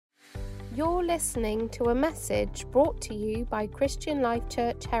You're listening to a message brought to you by Christian Life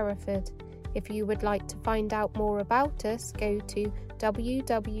Church Hereford. If you would like to find out more about us, go to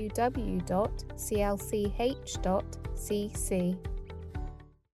www.clch.cc.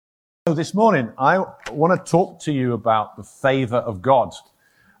 So this morning, I want to talk to you about the favour of God.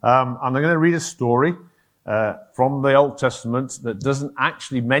 And I'm going to read a story from the Old Testament that doesn't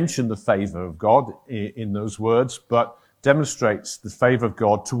actually mention the favour of God in those words, but demonstrates the favour of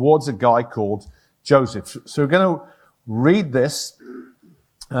God towards a guy called Joseph. So we're going to read this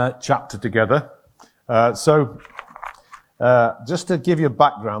chapter together. Just to give you a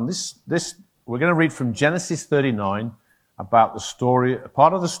background, this we're going to read from Genesis 39 about the story,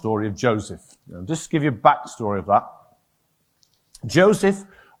 part of the story of Joseph. Just to give you a backstory of that. Joseph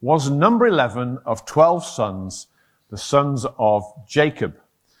was number 11 of 12 sons, the sons of Jacob.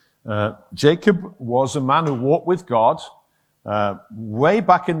 Jacob was a man who walked with God way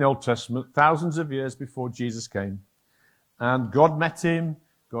back in the Old Testament, thousands of years before Jesus came. And God met him,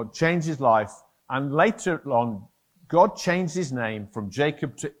 God changed his life, and later on, God changed his name from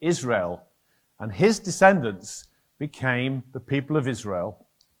Jacob to Israel, and his descendants became the people of Israel.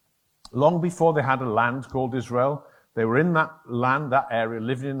 Long before they had a land called Israel, they were in that land, that area,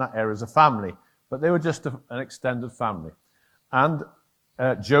 living in that area as a family, but they were just an extended family. And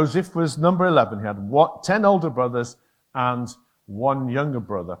Joseph was number 11. He had 10 older brothers and one younger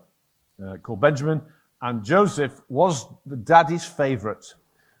brother called Benjamin. And Joseph was the daddy's favorite.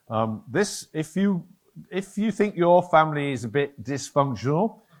 If you think your family is a bit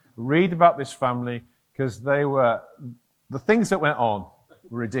dysfunctional, read about this family, because the things that went on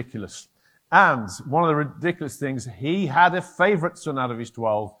were ridiculous. And one of the ridiculous things, he had a favorite son out of his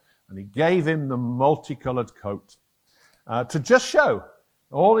 12, and he gave him the multicolored coat to just show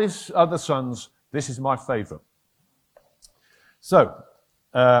all his other sons, this is my favorite. So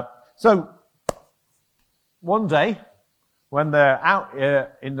one day, when they're out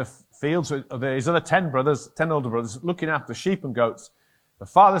in the fields, his other 10 older brothers, looking after sheep and goats, the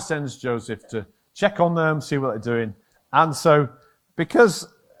father sends Joseph to check on them, see what they're doing. And so, because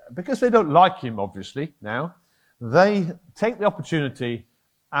they don't like him, obviously, now, they take the opportunity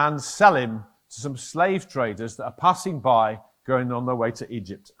and sell him to some slave traders that are passing by, going on their way to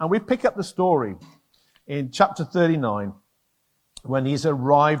Egypt. And we pick up the story in chapter 39, when he's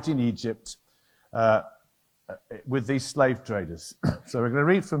arrived in Egypt with these slave traders. So we're going to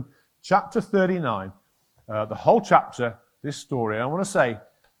read from chapter 39, the whole chapter, this story. I want to say,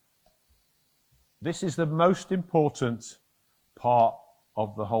 this is the most important part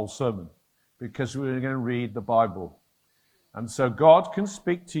of the whole sermon, because we're going to read the Bible. And so God can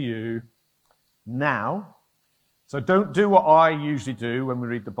speak to you now. So don't do what I usually do when we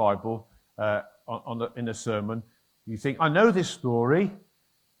read the Bible in a sermon. You think, I know this story.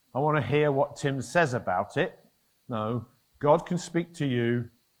 I want to hear what Tim says about it. No, God can speak to you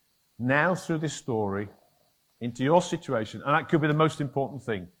now through this story into your situation. And that could be the most important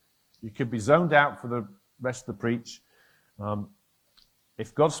thing. You could be zoned out for the rest of the preach.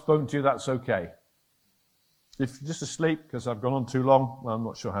 If God's spoken to you, that's okay. If you're just asleep because I've gone on too long, well, I'm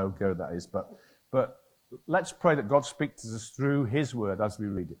not sure how good that is, but let's pray that God speaks to us through his word as we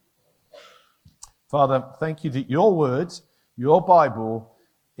read it. Father, thank you that your word, your Bible,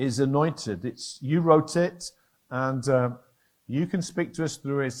 is anointed. You wrote it, and you can speak to us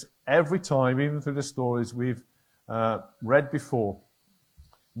through it every time, even through the stories we've read before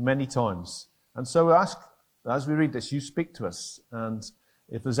many times. And so we ask, as we read this, you speak to us. And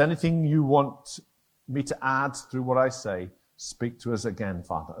if there's anything you want me to add through what I say, speak to us again,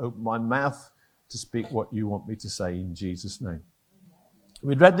 Father. Open my mouth to speak what you want me to say in Jesus' name.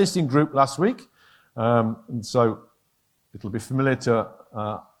 We read this in group last week, and so it'll be familiar to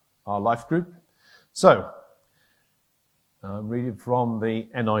our life group. So, I'm reading from the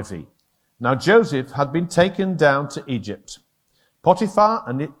NIV. Now Joseph had been taken down to Egypt. Potiphar,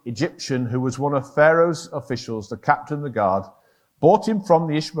 an Egyptian who was one of Pharaoh's officials, the captain of the guard, bought him from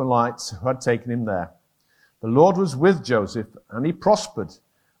the Ishmaelites who had taken him there. The Lord was with Joseph, and he prospered,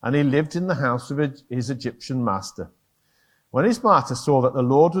 and he lived in the house of his Egyptian master. When his master saw that the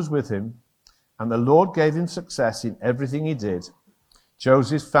Lord was with him, and the Lord gave him success in everything he did,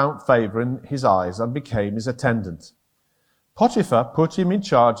 Joseph found favor in his eyes and became his attendant. Potiphar put him in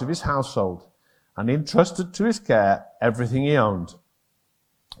charge of his household and entrusted to his care everything he owned.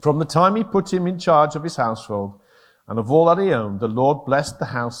 From the time he put him in charge of his household and of all that he owned, the Lord blessed the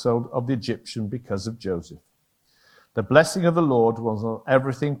household of the Egyptian because of Joseph. The blessing of the Lord was on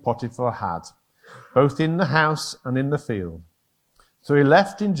everything Potiphar had, both in the house and in the field. So he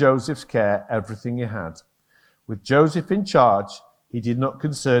left in Joseph's care everything he had. With Joseph in charge, he did not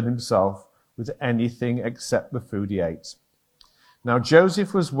concern himself with anything except the food he ate. Now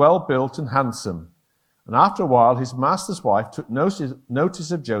Joseph was well built and handsome, and after a while his master's wife took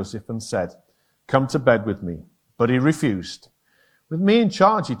notice of Joseph and said, "Come to bed with me." But he refused. "With me in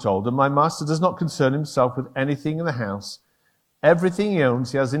charge," he told her, "my master does not concern himself with anything in the house. Everything he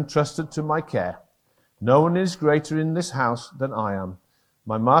owns he has entrusted to my care. No one is greater in this house than I am.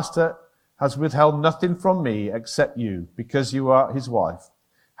 My master has withheld nothing from me except you, because you are his wife.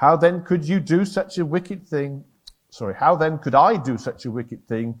 How then could I do such a wicked thing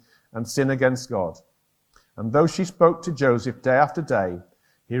and sin against God?" And though she spoke to Joseph day after day,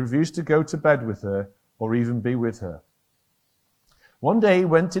 he refused to go to bed with her or even be with her. One day he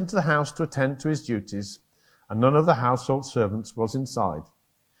went into the house to attend to his duties, and none of the household servants was inside.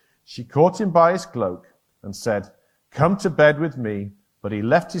 She caught him by his cloak and said, "Come to bed with me," but he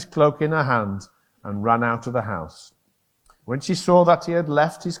left his cloak in her hand and ran out of the house. When she saw that he had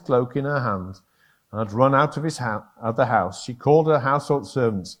left his cloak in her hand and had run out of the house, she called her household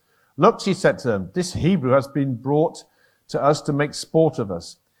servants. "Look," she said to them, "this Hebrew has been brought to us to make sport of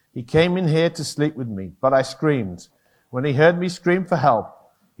us. He came in here to sleep with me, but I screamed. When he heard me scream for help,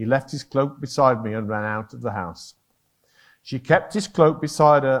 he left his cloak beside me and ran out of the house." She kept his cloak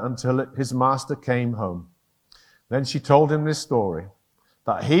beside her until his master came home. Then she told him this story.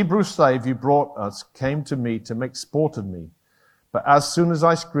 "That Hebrew slave you brought us came to me to make sport of me, but as soon as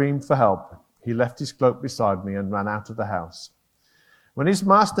I screamed for help, he left his cloak beside me and ran out of the house." When his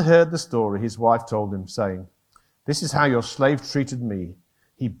master heard the story, his wife told him, saying, "This is how your slave treated me."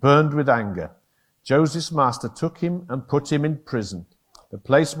 He burned with anger. Joseph's master took him and put him in prison, the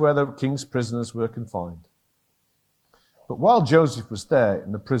place where the king's prisoners were confined. But while Joseph was there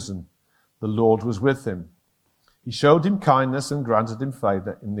in the prison, the Lord was with him. He showed him kindness and granted him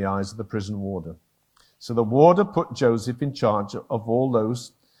favor in the eyes of the prison warden. So the warder put Joseph in charge of all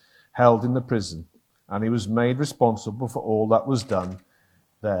those held in the prison, and he was made responsible for all that was done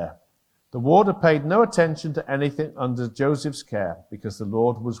there. The warder paid no attention to anything under Joseph's care, because the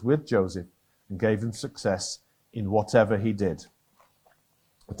Lord was with Joseph and gave him success in whatever he did.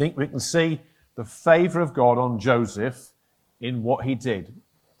 I think we can see the favor of God on Joseph in what he did.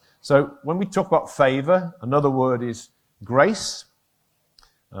 So when we talk about favor, another word is grace,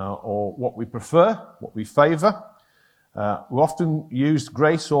 or what we prefer, what we favor. We often use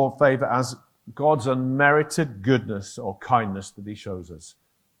grace or favor as God's unmerited goodness or kindness that he shows us.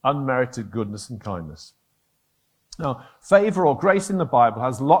 Unmerited goodness and kindness. Now, favor or grace in the Bible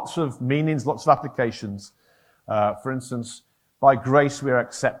has lots of meanings, lots of applications. For instance, by grace we are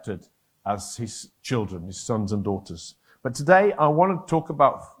accepted as his children, his sons and daughters. But today I want to talk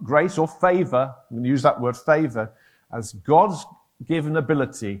about grace or favor. I'm going to use that word favor as God's given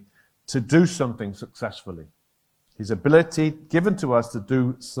ability to do something successfully. His ability given to us to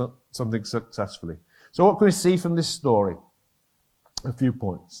do something successfully. So what can we see from this story? A few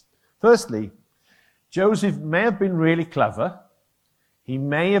points. Firstly, Joseph may have been really clever. He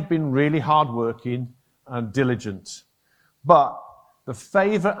may have been really hardworking and diligent. But the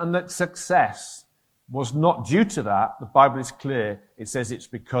favor and the success was not due to that. The Bible is clear. It says it's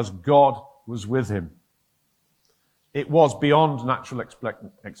because God was with him. It was beyond natural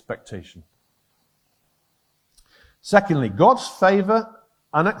expectation. Secondly, God's favor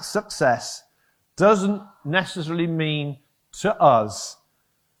and success doesn't necessarily mean to us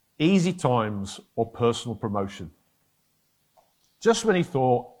easy times or personal promotion. Just when he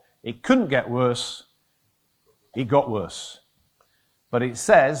thought it couldn't get worse, it got worse. But it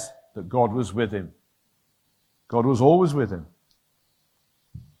says that God was with him. God was always with him.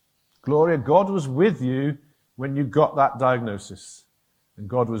 Gloria, God was with you when you got that diagnosis. And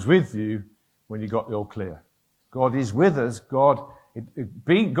God was with you when you got the all clear. God is with us. God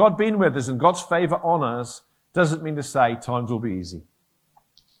being with us and God's favor on us doesn't mean to say times will be easy.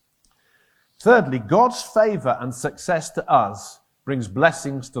 Thirdly, God's favor and success to us brings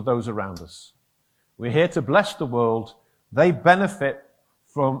blessings to those around us. We're here to bless the world. They benefit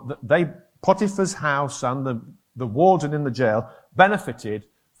from, Potiphar's house and the warden in the jail benefited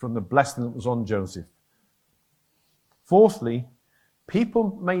from the blessing that was on Joseph. Fourthly,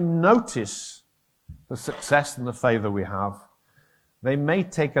 people may notice the success and the favor we have. They may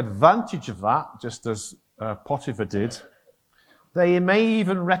take advantage of that, just as Potiphar did. They may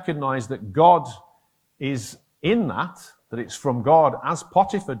even recognize that God is in that it's from God, as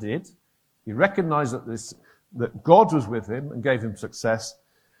Potiphar did. He recognized that God was with him and gave him success.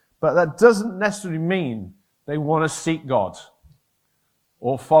 But that doesn't necessarily mean they want to seek God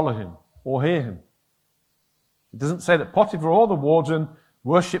or follow him or hear him. It doesn't say that Potiphar or the warden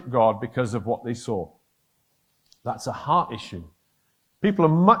worshiped God because of what they saw. That's a heart issue. People are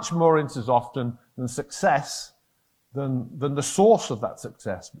much more interested often in success than the source of that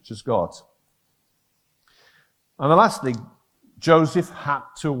success, which is God. And then lastly, Joseph had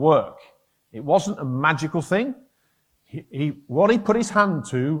to work. It wasn't a magical thing. What he put his hand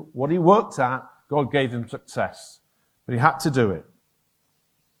to, what he worked at, God gave him success. But he had to do it.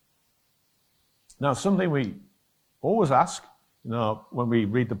 Now, something we always ask, when we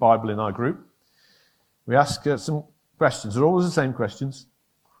read the Bible in our group, we ask some questions. They're always the same questions.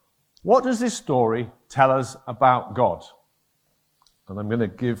 What does this story tell us about God? And I'm going to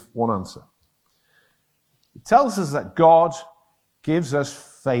give one answer. It tells us that God gives us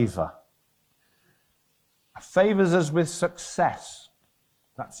favour. He favours us with success.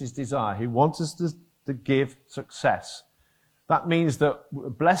 That's his desire. He wants us to give success. That means that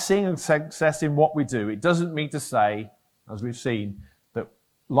blessing and success in what we do. It doesn't mean to say, as we've seen, that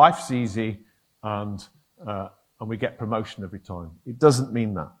life's easy and we get promotion every time. It doesn't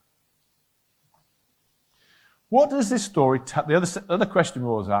mean that. What does this story tell? The other question we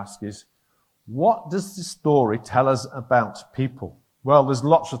always ask is, what does this story tell us about people? Well, there's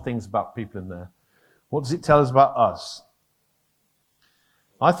lots of things about people in there. What does it tell us about us?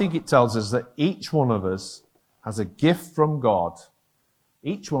 I think it tells us that each one of us has a gift from God.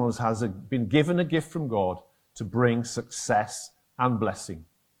 Each one of us has been given a gift from God to bring success and blessing.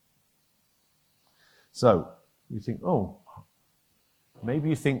 So, you think,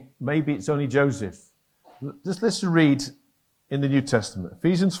 maybe it's only Joseph. Let's read in the New Testament.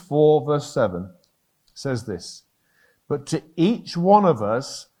 Ephesians 4 verse 7 says this, "But to each one of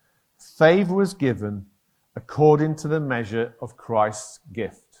us favour was given according to the measure of Christ's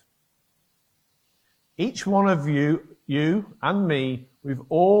gift." Each one of you and me, we've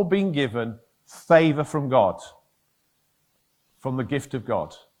all been given favour from God, from the gift of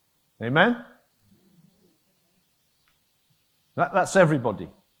God. Amen? That's everybody.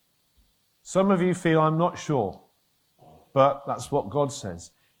 Some of you feel, I'm not sure, but that's what God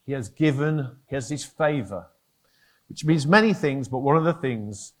says. He has his favour, which means many things, but one of the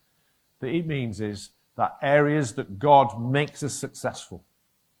things that it means is that areas that God makes us successful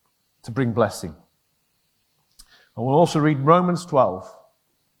to bring blessing. And we'll also read Romans 12,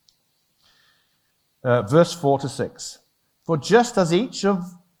 verse 4 to 6. "For just as each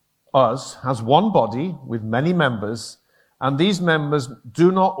of us has one body with many members, and these members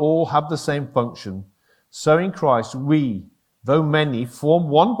do not all have the same function, so in Christ we, though many, form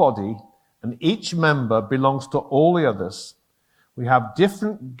one body, and each member belongs to all the others. We have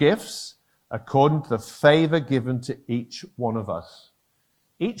different gifts according to the favour given to each one of us."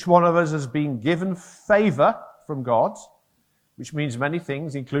 Each one of us has been given favour from God, which means many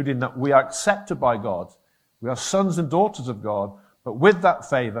things, including that we are accepted by God. We are sons and daughters of God, but with that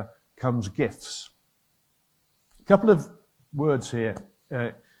favour comes gifts. A couple of words here,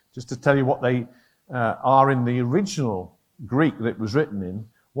 just to tell you what they are in the original Greek that it was written in.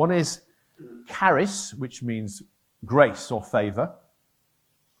 One is charis, which means grace or favour.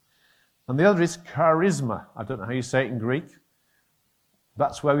 And the other is charisma. I don't know how you say it in Greek.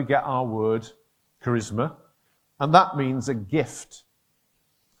 That's where we get our word charisma. And that means a gift.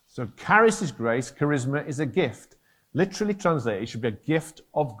 So charis is grace, charisma is a gift. Literally translated, it should be a gift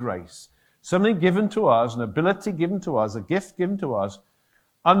of grace. Something given to us, an ability given to us, a gift given to us,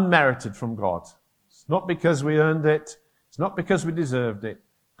 unmerited from God. It's not because we earned it. It's not because we deserved it.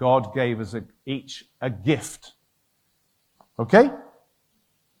 God gave us each a gift. Okay?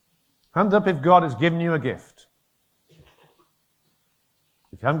 Hand up if God has given you a gift.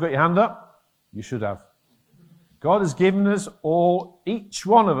 If you haven't got your hand up, you should have. God has given us all, each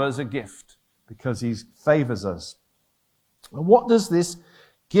one of us, a gift because he favours us. And what does this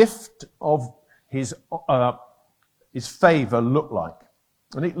gift of his favour look like?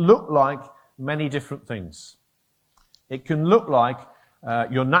 And it looked like many different things. It can look like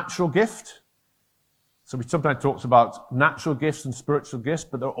your natural gift. So we sometimes talk about natural gifts and spiritual gifts,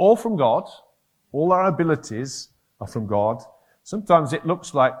 but they're all from God. All our abilities are from God. Sometimes it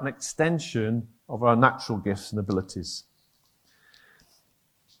looks like an extension of our natural gifts and abilities.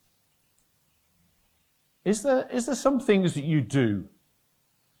 Is there some things that you do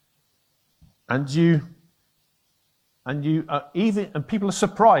and people are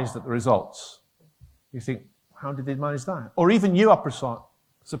surprised at the results? You think, how did they manage that? Or even you are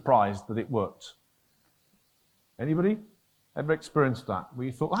surprised that it worked. Anybody ever experienced that? Where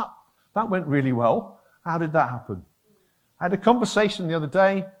you thought, that went really well. How did that happen? I had a conversation the other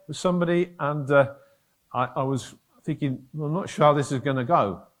day with somebody, and I was thinking, well, I'm not sure how this is going to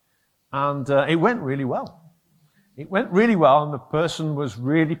go. And it went really well. It went really well, and the person was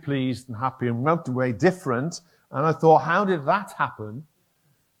really pleased and happy and went away different. And I thought, how did that happen?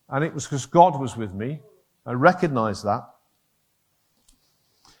 And it was because God was with me. I recognized that.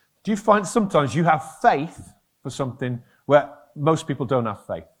 Do you find sometimes you have faith for something where most people don't have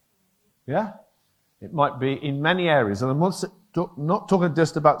faith? Yeah? It might be in many areas. And I'm not talking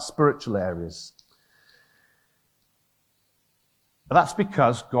just about spiritual areas. But that's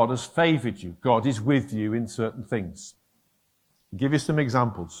because God has favored you. God is with you in certain things. I'll give you some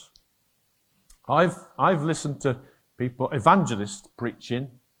examples. I've listened to people, evangelists preaching,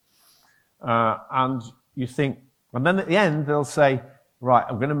 and you think, and then at the end they'll say, right,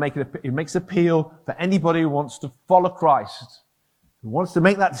 I'm going to make it makes appeal for anybody who wants to follow Christ, who wants to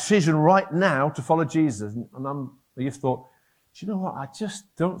make that decision right now to follow Jesus. And you've thought, do you know what? I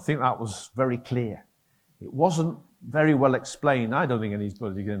just don't think that was very clear. It wasn't very well explained. I don't think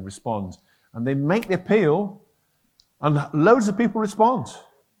anybody's going to respond. And they make the appeal, and loads of people respond.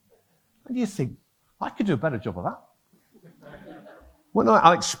 And you think, I could do a better job of that. Well, no,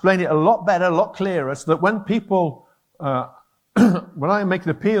 I'll explain it a lot better, a lot clearer, so that when people, when I make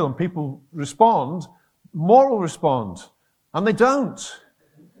an appeal and people respond, more will respond. And they don't.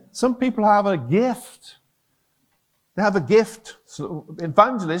 Some people have a gift. They have a gift. So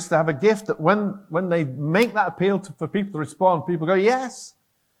evangelists, they have a gift that when they make that appeal for people to respond, people go, yes.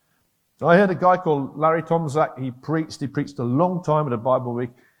 So I heard a guy called Larry Tomczak. He preached a long time at a Bible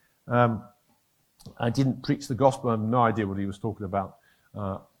week. I didn't preach the gospel. I have no idea what he was talking about.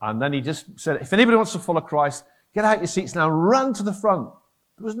 And then he just said, if anybody wants to follow Christ, get out your seats now, run to the front.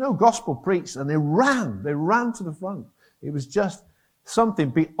 There was no gospel preached, and they ran to the front. It was just something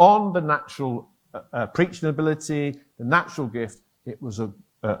beyond the natural preaching ability, the natural gift. It was a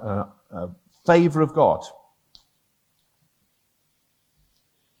favour of God.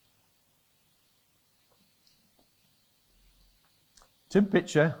 Tim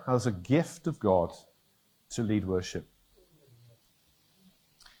Pitcher has a gift of God to lead worship.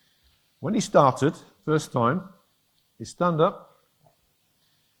 When he started, first time, he stand up,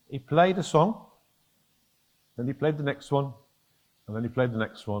 he played a song, then he played the next one, and then he played the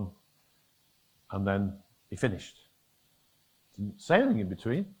next one, and then he finished. Didn't say anything in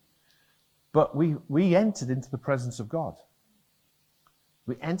between, but we entered into the presence of God.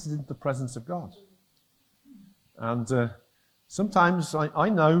 We entered into the presence of God. And sometimes I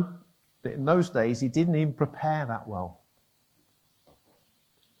know that in those days he didn't even prepare that well.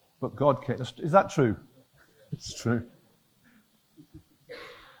 But God came. Is that true? It's true.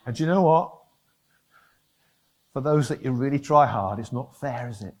 And do you know what? For those that you really try hard, it's not fair,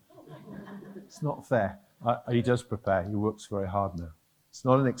 is it? It's not fair. He does prepare. He works very hard now. It's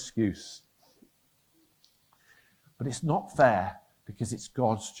not an excuse. But it's not fair because it's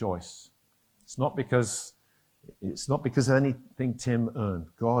God's choice. It's not because of anything Tim earned.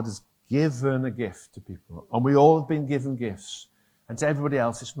 God has given a gift to people. And we all have been given gifts. And to everybody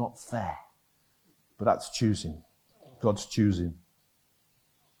else, it's not fair. But that's choosing. God's choosing.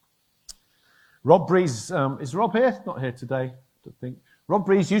 Rob Breeze, is Rob here? Not here today, I don't think. Rob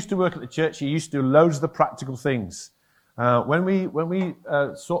Breeze used to work at the church. He used to do loads of the practical things. When we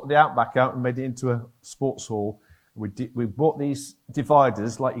sorted the Outback out and made it into a sports hall, we bought these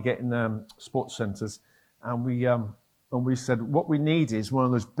dividers like you get in sports centres, and we said what we need is one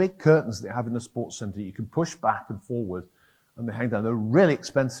of those big curtains that you have in the sports centre. You can push back and forward, and they hang down. They're really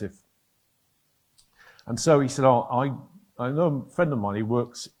expensive. And so he said, I know a friend of mine, he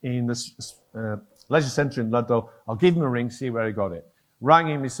works in this leisure centre in Ludlow. I'll give him a ring, see where he got it. Rang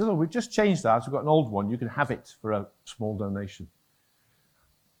him, he said, we've just changed ours. We've got an old one. You can have it for a small donation.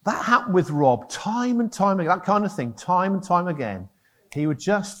 That happened with Rob time and time again, that kind of thing, time and time again. He would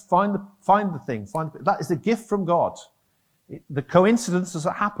just find the thing. That is a gift from God. The coincidences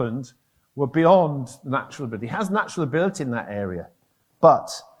that happened were beyond natural ability. He has natural ability in that area,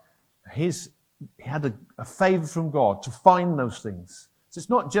 but he had a favour from God to find those things. So it's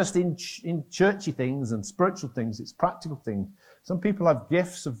not just in churchy things and spiritual things, it's practical things. Some people have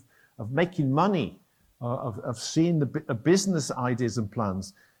gifts of making money, of seeing the business ideas and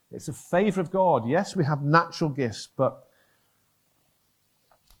plans. It's a favour of God. Yes, we have natural gifts, but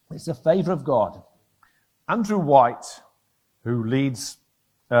it's a favour of God. Andrew White, who leads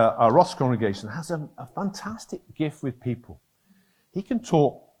our Ross congregation, has a fantastic gift with people. He can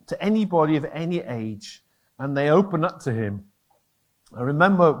talk to anybody of any age, and they open up to him. I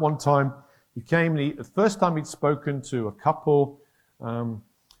remember one time he came, and the first time he'd spoken to a couple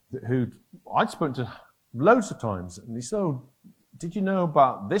who I'd spoken to loads of times, and he said, "Oh, did you know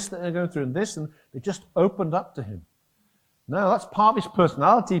about this that they're going through and this?" And they just opened up to him. No, that's part of his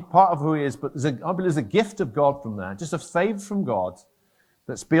personality, part of who he is, but I believe there's a gift of God from there, just a favour from God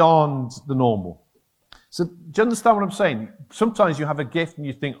that's beyond the normal. So do you understand what I'm saying? Sometimes you have a gift and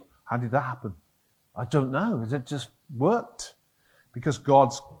you think, How did that happen? I don't know. It just worked because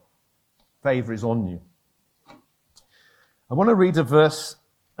God's favour is on you. I want to read a verse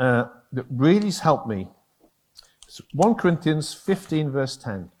that really has helped me. It's 1 Corinthians 15, verse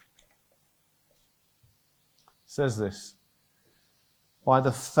 10. It says this: by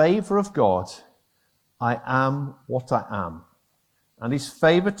the favour of God, I am what I am, and his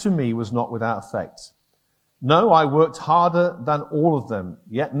favour to me was not without effect. No, I worked harder than all of them,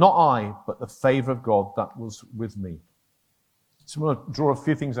 yet not I, but the favour of God that was with me. So I want to draw a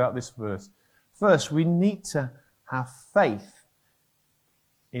few things out of this verse. First, we need to have faith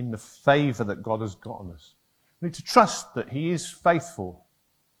in the favour that God has got on us. We need to trust that he is faithful.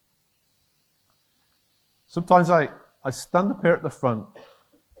 Sometimes I stand up here at the front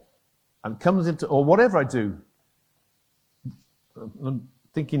and comes into, or whatever I do, I'm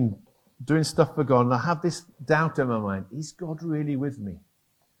thinking, doing stuff for God, and I have this doubt in my mind: is God really with me?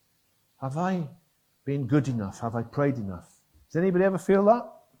 Have I been good enough? Have I prayed enough? Does anybody ever feel that?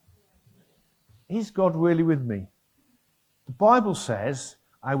 Is God really with me? The Bible says,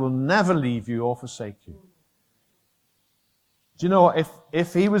 I will never leave you or forsake you. Do you know what?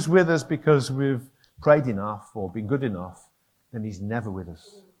 If he was with us because we've prayed enough or been good enough, then he's never with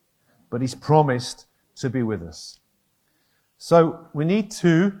us. But he's promised to be with us. So we need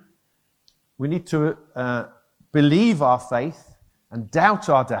to believe our faith and doubt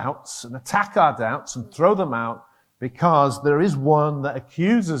our doubts and attack our doubts and throw them out, because there is one that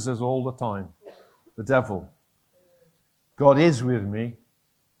accuses us all the time, the devil. God is with me.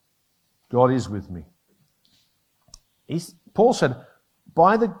 God is with me. Paul said,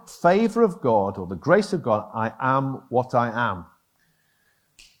 by the favour of God, or the grace of God, I am what I am.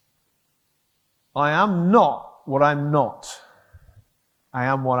 I am not what I'm not. I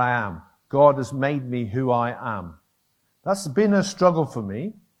am what I am. God has made me who I am. That's been a struggle for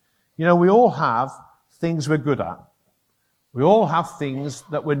me. You know, we all have things we're good at. We all have things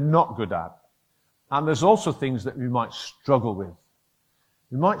that we're not good at. And there's also things that we might struggle with.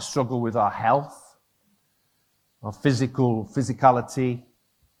 We might struggle with our health, our physicality.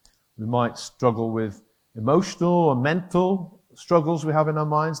 We might struggle with emotional or mental struggles we have in our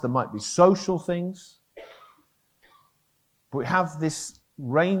minds. There might be social things. But we have this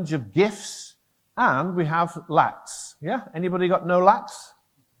range of gifts, and we have lacks. Yeah? Anybody got no lacks?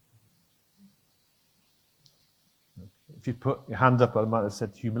 If you put your hand up, I might have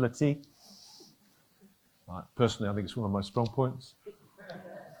said humility. Personally, I think it's one of my strong points.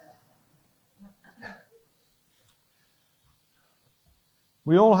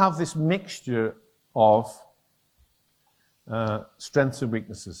 We all have this mixture of strengths and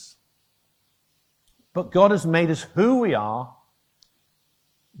weaknesses. But God has made us who we are,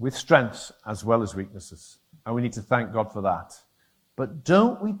 with strengths as well as weaknesses. And we need to thank God for that. But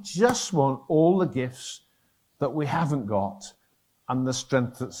don't we just want all the gifts that we haven't got and the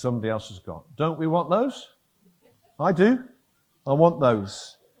strength that somebody else has got? Don't we want those? I do. I want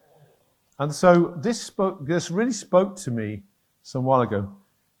those. And so this really spoke to me some while ago,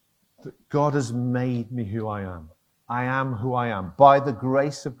 that God has made me who I am. I am who I am by the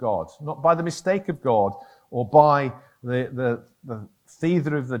grace of God, not by the mistake of God or by the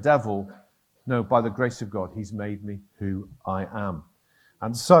feather of the devil. No, by the grace of God, he's made me who I am.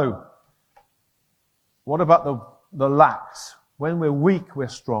 And so, what about the lacks? When we're weak, we're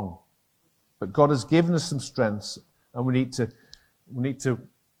strong. But God has given us some strengths, and we need to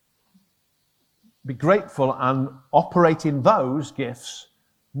be grateful and operate in those gifts,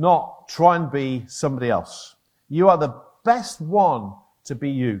 not try and be somebody else. You are the best one to be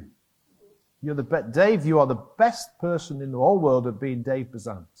you. Dave, you are the best person in the whole world at being Dave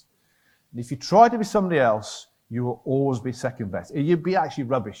Bazant. And if you try to be somebody else, you will always be second best. You'd be actually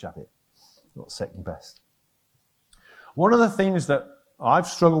rubbish at it, not second best. One of the things that I've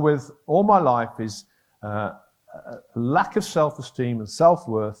struggled with all my life is a lack of self-esteem and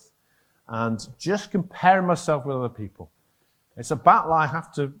self-worth, and just comparing myself with other people. It's a battle I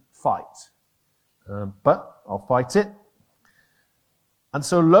have to fight, but I'll fight it. And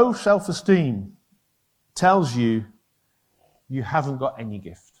so low self-esteem tells you you haven't got any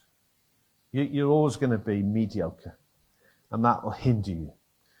gift. You're always going to be mediocre, and that will hinder you.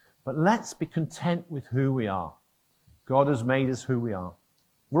 But let's be content with who we are. God has made us who we are.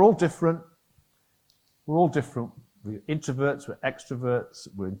 We're all different. We're all different. We're introverts, we're extroverts,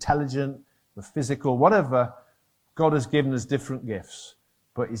 we're intelligent, we're physical, whatever. God has given us different gifts,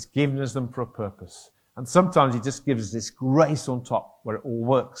 but he's given us them for a purpose. And sometimes he just gives us this grace on top where it all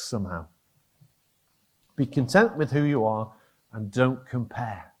works somehow. Be content with who you are and don't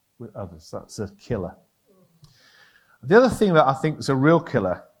compare with others. That's a killer. The other thing that I think is a real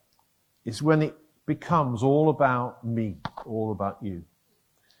killer is when it becomes all about me, all about you.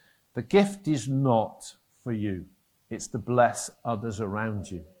 The gift is not for you. It's to bless others around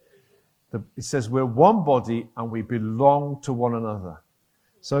you. It says we're one body and we belong to one another.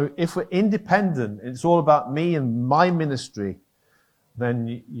 So if we're independent, it's all about me and my ministry,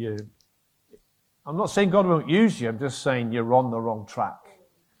 then I'm not saying God won't use you, I'm just saying you're on the wrong track.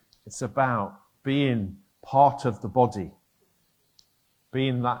 It's about being part of the body,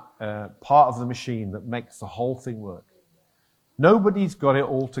 being that part of the machine that makes the whole thing work. Nobody's got it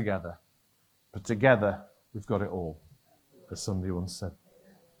all together, but together we've got it all, as somebody once said.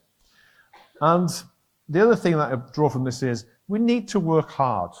 And the other thing that I draw from this is we need to work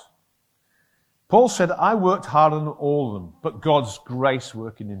hard. Paul said, I worked hard on all of them, but God's grace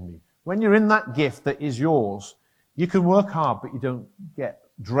working in me. When you're in that gift that is yours, you can work hard, but you don't get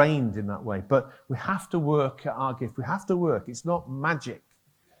drained in that way. But we have to work at our gift. We have to work. It's not magic.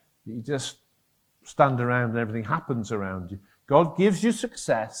 You just stand around and everything happens around you. God gives you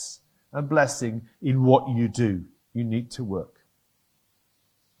success and blessing in what you do. You need to work.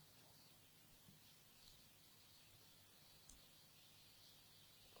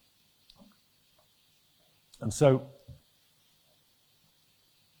 And so,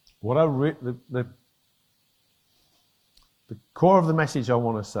 what the core of the message I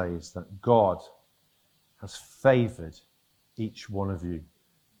want to say is that God has favoured each one of you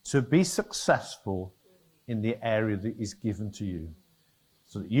to be successful in the area that is given to you,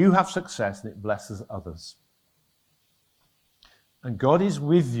 so that you have success and it blesses others. And God is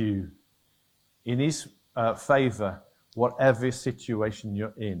with you in his favour, whatever situation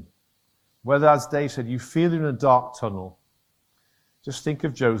you're in. Whether, as Dave said, you feel in a dark tunnel, just think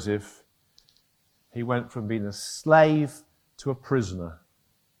of Joseph. He went from being a slave to a prisoner,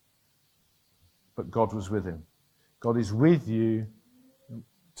 but God was with him. God is with you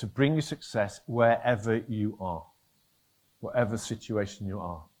to bring you success wherever you are, whatever situation you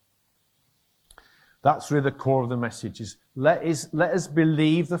are. That's really the core of the message, is let us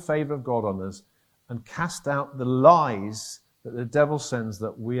believe the favour of God on us and cast out the lies that the devil sends,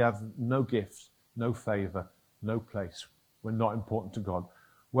 that we have no gift, no favour, no place. We're not important to God.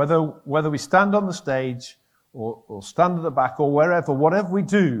 Whether we stand on the stage or stand at the back or wherever, whatever we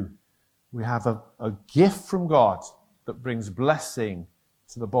do, we have a gift from God that brings blessing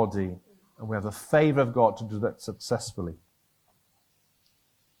to the body, and we have the favour of God to do that successfully.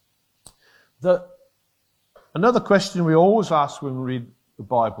 Another question we always ask when we read the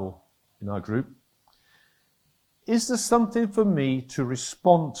Bible in our group: is there something for me to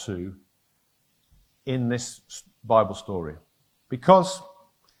respond to in this Bible story? Because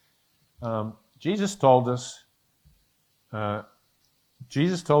Jesus told his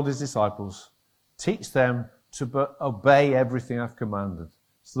disciples, teach them to obey everything I've commanded.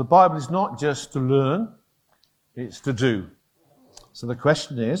 So the Bible is not just to learn, it's to do. So the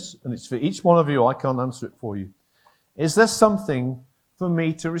question is, and it's for each one of you, I can't answer it for you, is there something for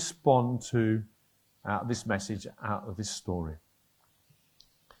me to respond to out of this message, out of this story?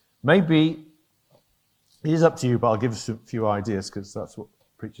 Maybe it is up to you, but I'll give us a few ideas, because that's what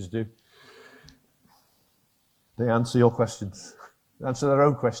preachers do. They answer your questions. They answer their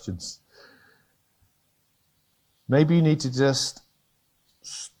own questions. Maybe you need to just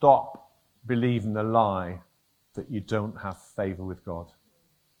stop believing the lie that you don't have favour with God.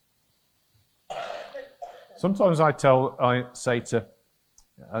 Sometimes I say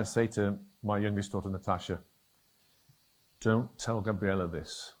to my youngest daughter, Natasha, don't tell Gabriella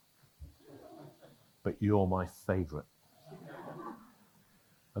this, but you're my favourite.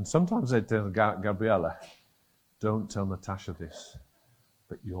 And sometimes I tell Gabriella, don't tell Natasha this,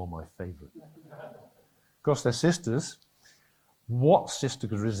 but you're my favourite. Of course, they're sisters. What sister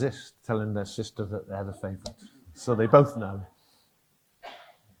could resist telling their sister that they're the favourite? So they both know. Do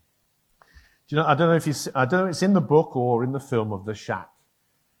you know? I don't know if it's in the book or in the film of The Shack,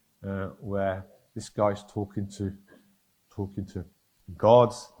 where this guy's talking to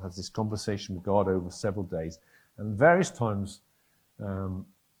God, has this conversation with God over several days, and various times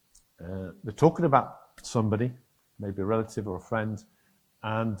they're talking about somebody, maybe a relative or a friend,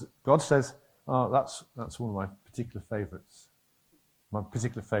 and God says, "Oh, that's one of my particular favourites, my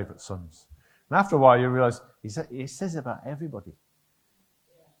particular favourite sons." And after a while, you realise he says it about everybody.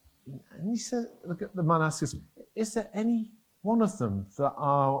 And he says, look at the man asks, is there any one of them that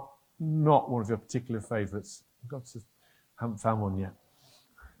are not one of your particular favourites? God says, haven't found one yet.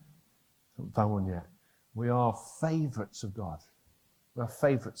 Haven't found one yet. We are favourites of God. We are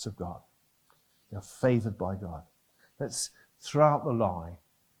favourites of God. We are favoured by God. Let's throw out the lie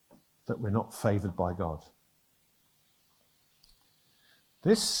that we're not favoured by God.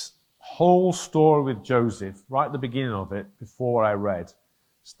 This whole story with Joseph, right at the beginning of it, before I read,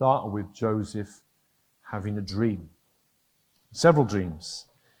 started with Joseph having a dream. Several dreams,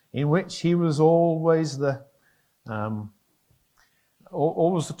 in which he was always the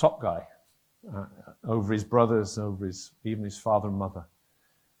top guy over his brothers, even his father and mother.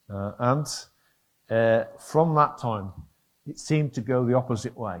 And from that time, it seemed to go the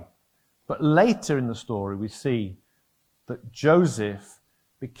opposite way. But later in the story, we see that Joseph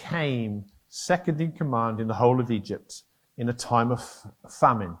became second in command in the whole of Egypt in a time of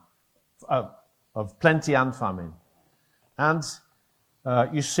famine, of plenty and famine. And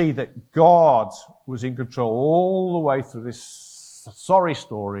you see that God was in control all the way through this sorry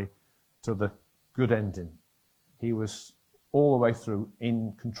story to the good ending. He was all the way through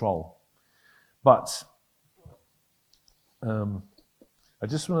in control. But I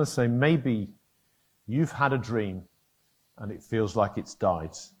just want to say, maybe you've had a dream and it feels like it's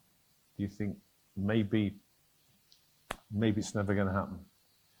died. Do you think maybe it's never going to happen?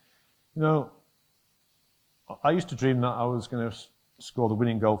 You know, I used to dream that I was going to score the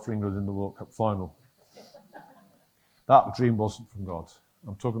winning goal for England in the World Cup final. That dream wasn't from God.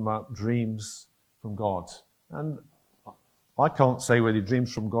 I'm talking about dreams from God. And I can't say whether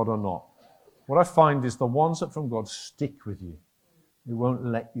dreams from God or not. What I find is the ones that from God stick with you. They won't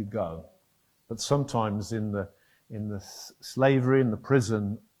let you go. But sometimes in the slavery, in the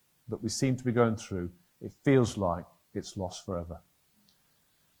prison that we seem to be going through, it feels like it's lost forever.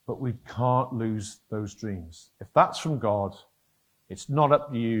 But we can't lose those dreams. If that's from God, it's not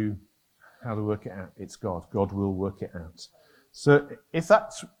up to you how to work it out. It's God. God will work it out. So if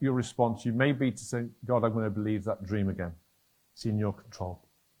that's your response, you may be to say, God, I'm going to believe that dream again. It's in your control.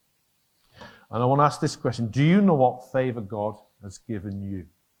 And I want to ask this question. Do you know what favour God has given you?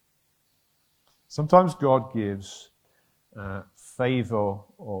 Sometimes God gives favour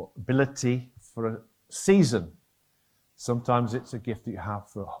or ability for a season. Sometimes it's a gift that you have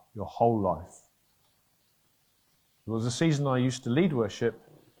for your whole life. There was a season I used to lead worship,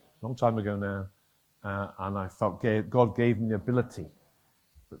 a long time ago now, and I felt God gave me the ability.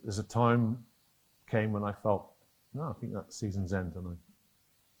 But there's a time came when I felt, no, I think that season's end, and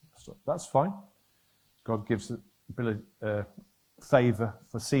that's fine. God gives the ability, favour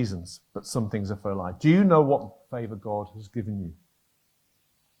for seasons, but some things are for life. Do you know what favour God has given you?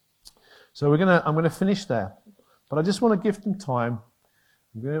 So I'm going to finish there, but I just want to give them time.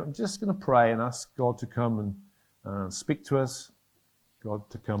 I'm just going to pray and ask God to come and speak to us. God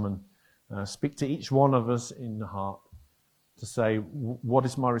to come and speak to each one of us in the heart to say, what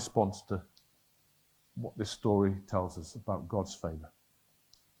is my response to what this story tells us about God's favour?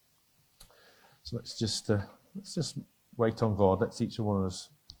 So let's just wait on God. Let's each one of us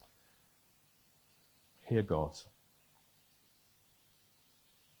hear God.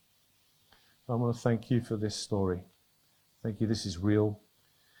 I want to thank you for this story. Thank you, this is real.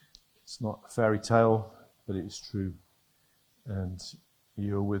 It's not a fairy tale, but it is true. And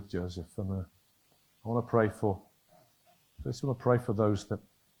you're with Joseph. And I want to pray for those that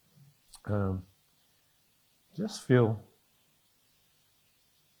just feel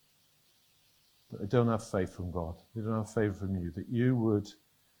that they don't have faith from God. They don't have faith from you. That you would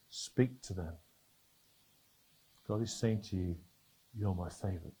speak to them. God is saying to you, you're my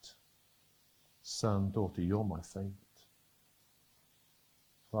favourite. Son, daughter, you're my favourite.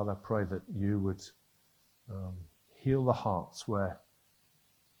 Father, I pray that you would heal the hearts where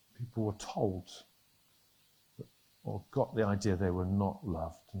people were told or got the idea they were not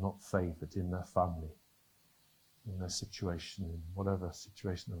loved, not favoured in their family, in their situation, in whatever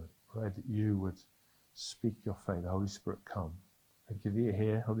situation they were. Pray that you would speak your faith. Holy Spirit, come. Thank you that you're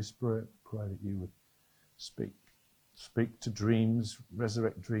here. Holy Spirit, pray that you would speak. Speak to dreams,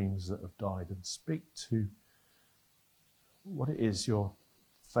 resurrect dreams that have died, and speak to what it is your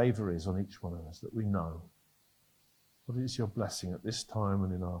favour is on each one of us, that we know. What is your blessing at this time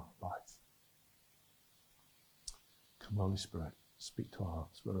and in our life? Come, Holy Spirit, speak to our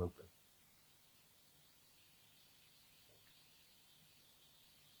hearts. We're open.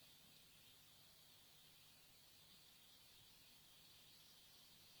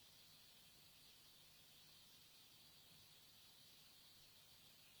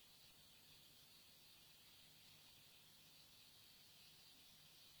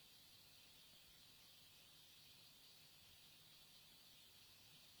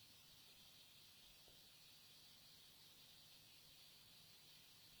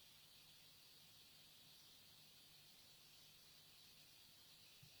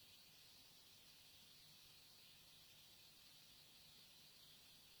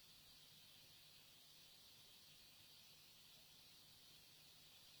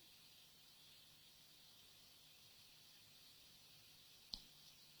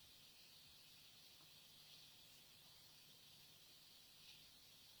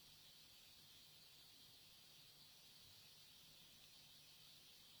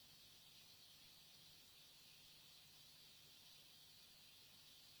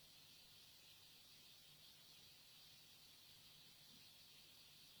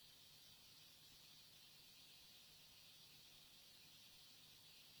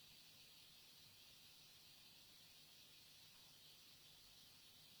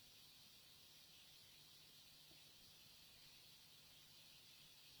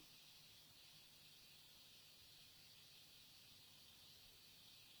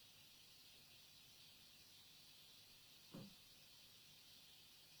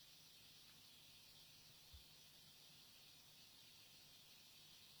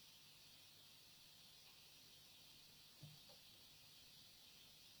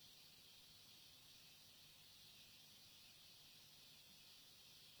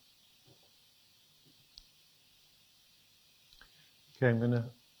 Okay, I'm going to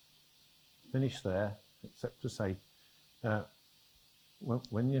finish there, except to say,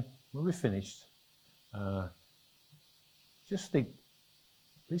 when we're finished,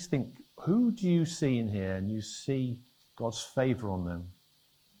 please think, who do you see in here and you see God's favour on them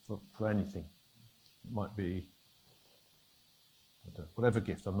for anything? It might be whatever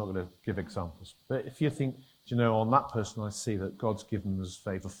gift. I'm not going to give examples. But if you think, on that person I see that God's given us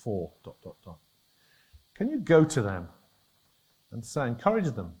favour for, ... Can you go to them and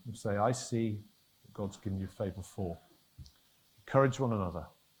encourage them and say, I see God's given you favour for. Encourage one another.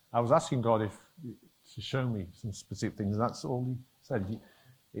 I was asking God to show me some specific things. That's all he said.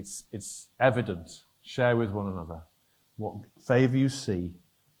 It's evident. Share with one another what favour you see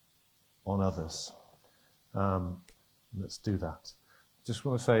on others. Let's do that. Just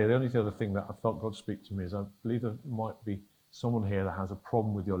want to say, the only other thing that I felt God speak to me is I believe there might be someone here that has a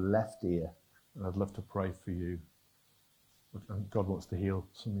problem with your left ear, and I'd love to pray for you. And God wants to heal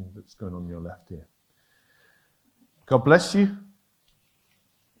something that's going on in your left ear. God bless you.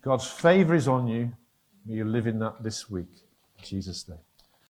 God's favour is on you. May you live in that this week. In Jesus' name.